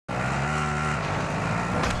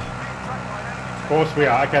course we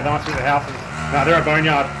are. Okay, they must be the houses. No, they're at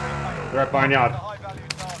Boneyard. They're at Boneyard.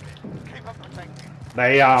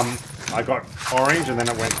 They, I got orange and then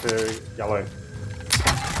it went to yellow.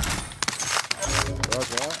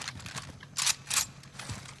 Roger.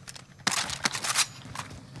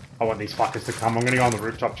 I want these fuckers to come. I'm gonna go on the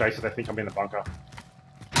rooftop, Jay, so they think I'm in the bunker.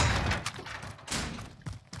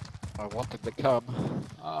 I want them to come.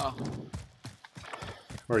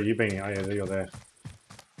 Where are you being? Oh yeah, you're there.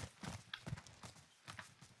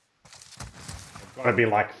 It's gotta be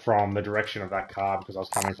like from the direction of that car because I was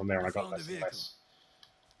coming from there and I got less and less.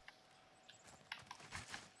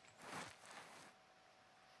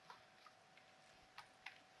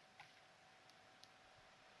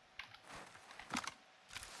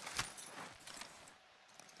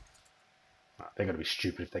 They're gonna be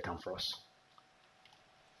stupid if they come for us.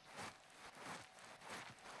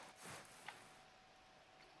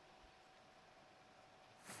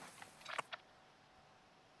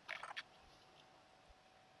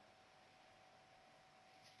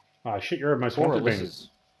 Oh shit, you're a most wanted being.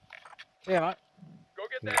 Yeah, mate. Go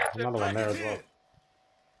get that. Another one there as well.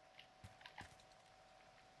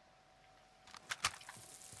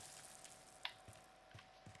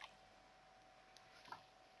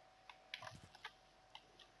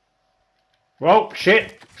 Well,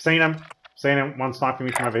 shit! Seen him. Seen him. One sniping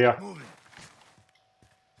me from over here. Moving.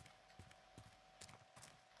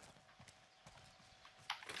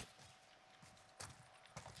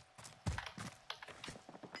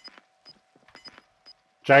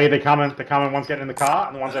 Jay, they're coming. They're coming. One's getting in the car,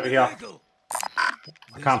 and the one's over here.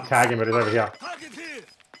 I can't tag him, but he's over here. Target here.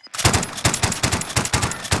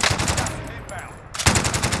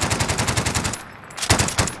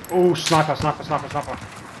 Oh, sniper, sniper, sniper, sniper.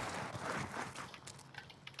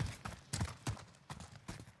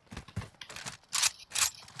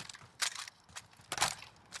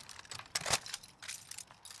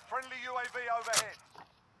 Friendly UAV overhead.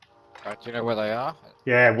 Alright, do you know where they are?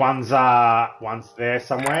 Yeah, one's there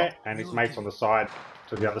somewhere, and his mate's on the side,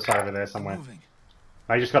 to the other side over there somewhere. Moving.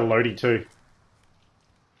 They just got a loadie too.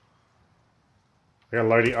 We got a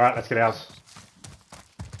loadie. Alright, let's get ours.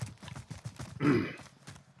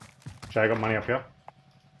 Jay, I got money up here.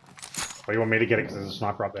 Or you want me to get it because there's a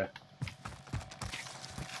sniper up there?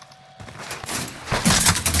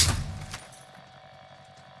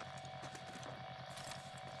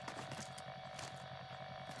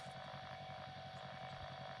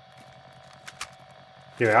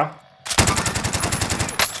 Here we are.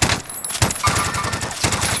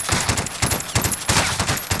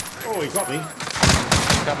 Oh, he got me.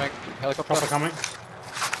 Coming. Helicopter. Chopper coming.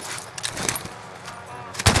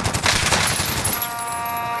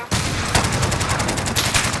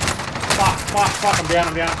 Fuck, I'm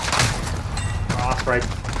down. Ah, straight.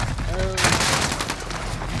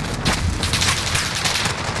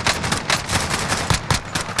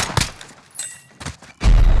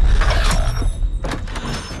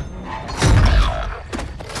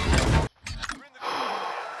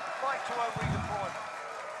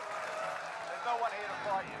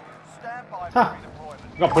 Huh.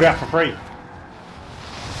 Got put out for free.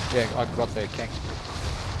 Yeah, I got the king.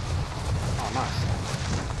 Oh, nice.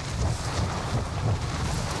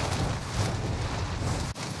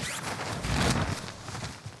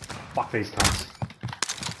 Fuck these cunts.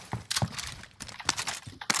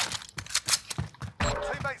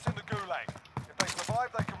 Teammates in the gulag. If they survive,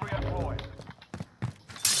 they can redeploy.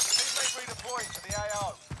 Teammate redeploying to the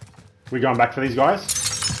AO. We going back for these guys?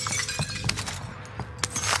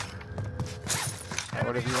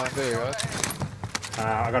 Whatever you want to do, guys.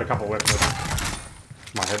 I got a couple of weapons.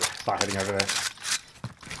 Might start heading over there.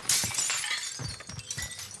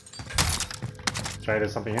 Jay,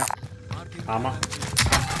 there's something here. Armor.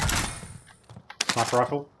 Sniper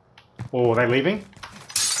rifle. Oh, are they leaving?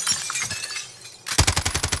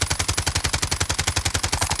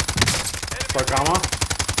 Broke armor.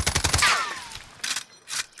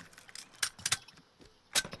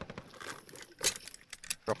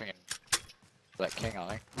 Dropping in that king, I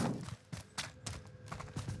think.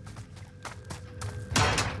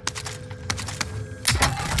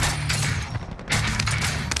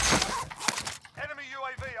 Enemy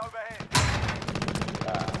UAV overhead.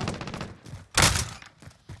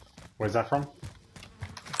 Where's that from?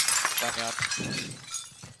 Backyard.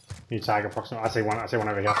 Can you tag approximately? I see one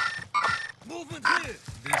over here. Movement here.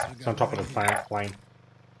 It's on top of the plane.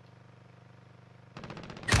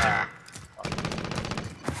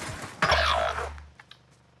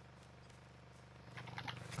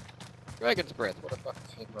 Dragon's breath. What a fucking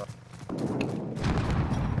thing, bro.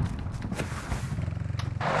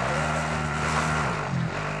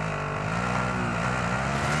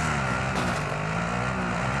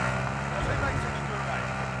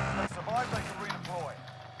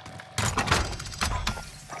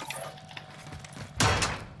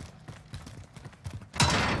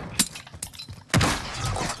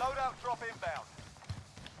 Airdrop inbound.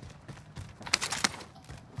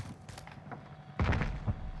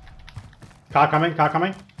 Car coming, car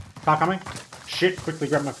coming, car coming. Shit, quickly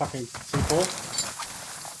grab my fucking C4.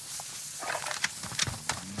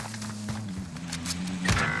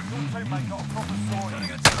 Your teammate got a proper story.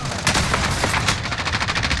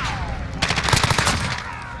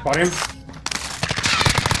 Got him.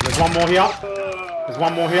 There's one more here. There's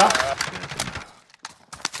one more here.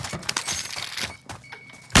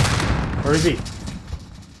 Where is he?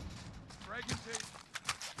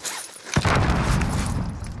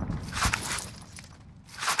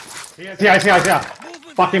 He's here.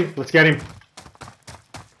 Fuck him. Let's get him.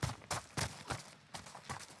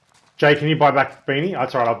 Jay, can you buy back Beanie?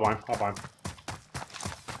 That's alright, I'll buy him.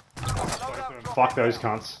 Fuck those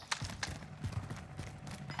cunts.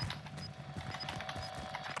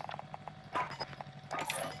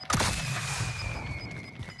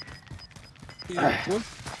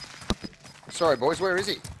 Sorry, boys, where is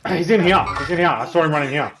he? He's in here. I saw him running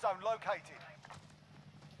here. Zone located.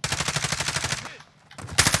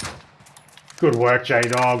 Good work,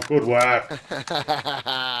 J-Dog. Good work.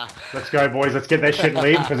 Let's go, boys. Let's get their shit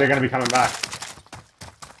lead because they're going to be coming back.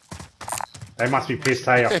 They must be pissed,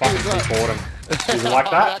 hey. I fucking C4'd him. Did you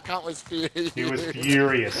like that? That cunt was furious. He was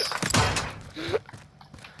furious.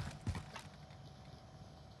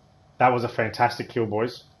 That was a fantastic kill,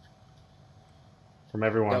 boys. From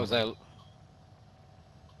everyone. That was a...